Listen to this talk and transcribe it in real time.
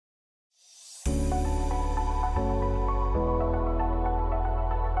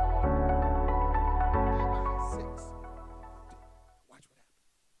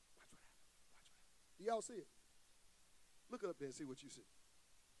y'all see it? Look it up there and see what you see.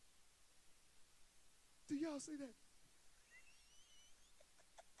 Do y'all see that?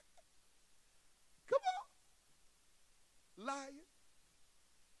 Come on. Lying,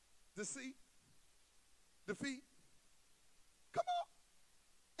 deceit, defeat. Come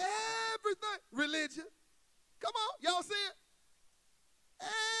on. Everything. Religion. Come on. Y'all see it?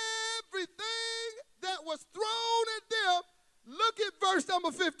 Everything that was thrown at them. Look at verse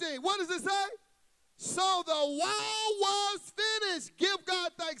number 15. What does it say? So the wall was finished. Give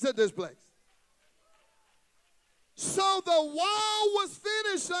God thanks at this place. So the wall was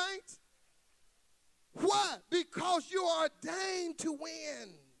finished, saints. Why? Because you are ordained to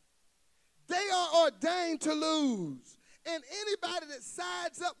win. They are ordained to lose. And anybody that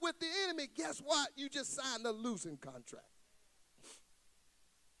sides up with the enemy, guess what? You just signed a losing contract.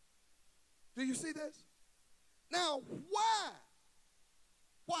 Do you see this? Now, why?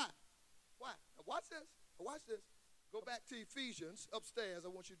 Why? Why? Now watch this. Watch this. Go back to Ephesians upstairs. I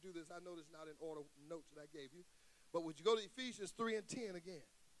want you to do this. I know this is not in order notes that I gave you. But would you go to Ephesians 3 and 10 again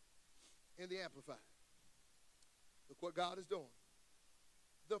in the Amplified? Look what God is doing.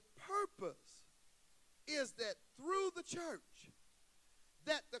 The purpose is that through the church,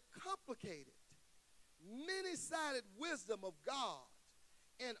 that the complicated, many-sided wisdom of God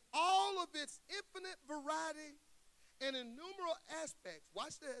and all of its infinite variety and innumerable aspects,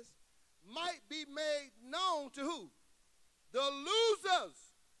 watch this, might be made known to who? The losers.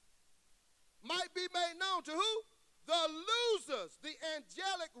 Might be made known to who? The losers, the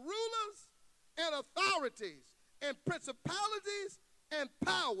angelic rulers and authorities and principalities and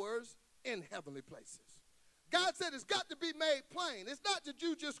powers in heavenly places. God said it's got to be made plain. It's not that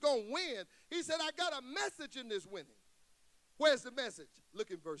you just going to win. He said, I got a message in this winning. Where's the message? Look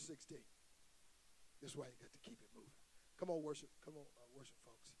in verse 16. This is why you got to keep it moving. Come on, worship. Come on, worship,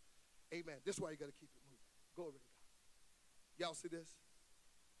 folks. Amen. This is why you got to keep it moving. Glory to God. Y'all see this?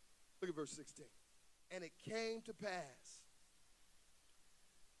 Look at verse 16. And it came to pass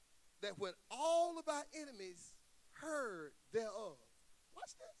that when all of our enemies heard thereof.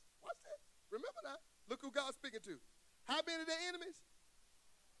 Watch this. Watch this. Remember now. Look who God's speaking to. How many of their enemies?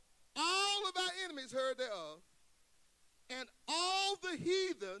 All of our enemies heard thereof. And all the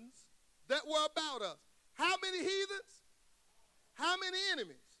heathens that were about us. How many heathens? How many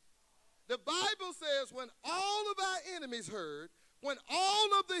enemies? The Bible says when all of our enemies heard, when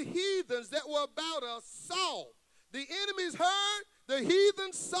all of the heathens that were about us saw, the enemies heard, the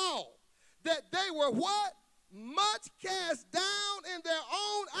heathens saw, that they were what? Much cast down in their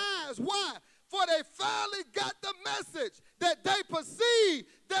own eyes. Why? For they finally got the message that they perceived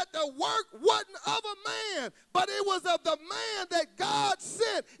that the work wasn't of a man, but it was of the man that God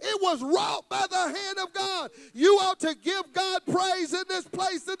sent. It was wrought by the hand of God. You ought to give God praise in this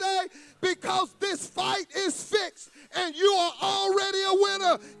place today because this fight is fixed and you are already a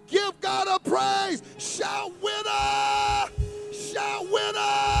winner. Give God a praise. Shout winner! Shout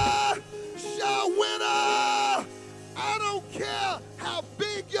winner! Shout winner! I don't care how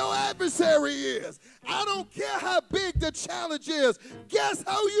big your adversary is. I don't care how big the challenge is. Guess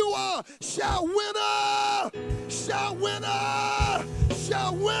who you are? Shout winner! Shout winner!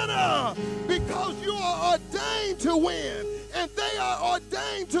 Shout winner! Because you are ordained to win and they are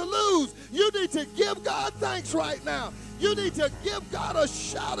ordained to lose. You need to give God thanks right now. You need to give God a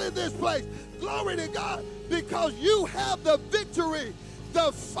shout in this place. Glory to God, because you have the victory.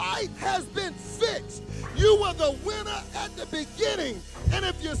 The fight has been fixed. You were the winner at the beginning. And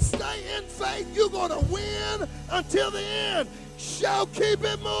if you stay in faith, you're going to win until the end. Shout, keep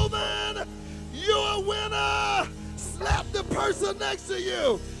it moving. You're a winner. Slap the person next to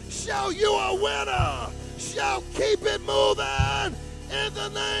you. Shout, you're a winner. Shout, keep it moving. In the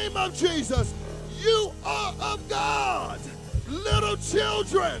name of Jesus, you are of God. Little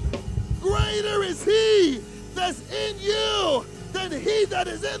children, greater is he that's in you than he that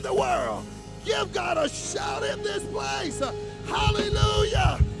is in the world. Give God a shout in this place.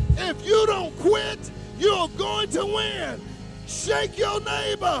 Hallelujah. If you don't quit, you're going to win. Shake your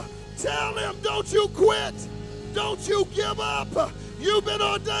neighbor. Tell him, don't you quit. Don't you give up. You've been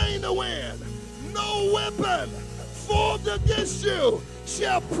ordained to win. No weapon formed against you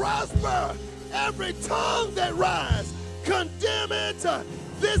shall prosper. Every tongue that rise, condemn it.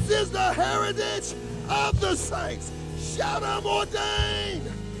 This is the heritage of the saints. Shout, I'm ordained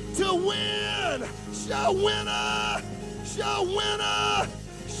to win. Shout winner. Shout winner.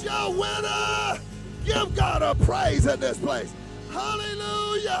 Shout winner. Give God a praise in this place.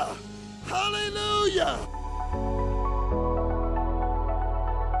 Hallelujah. Hallelujah.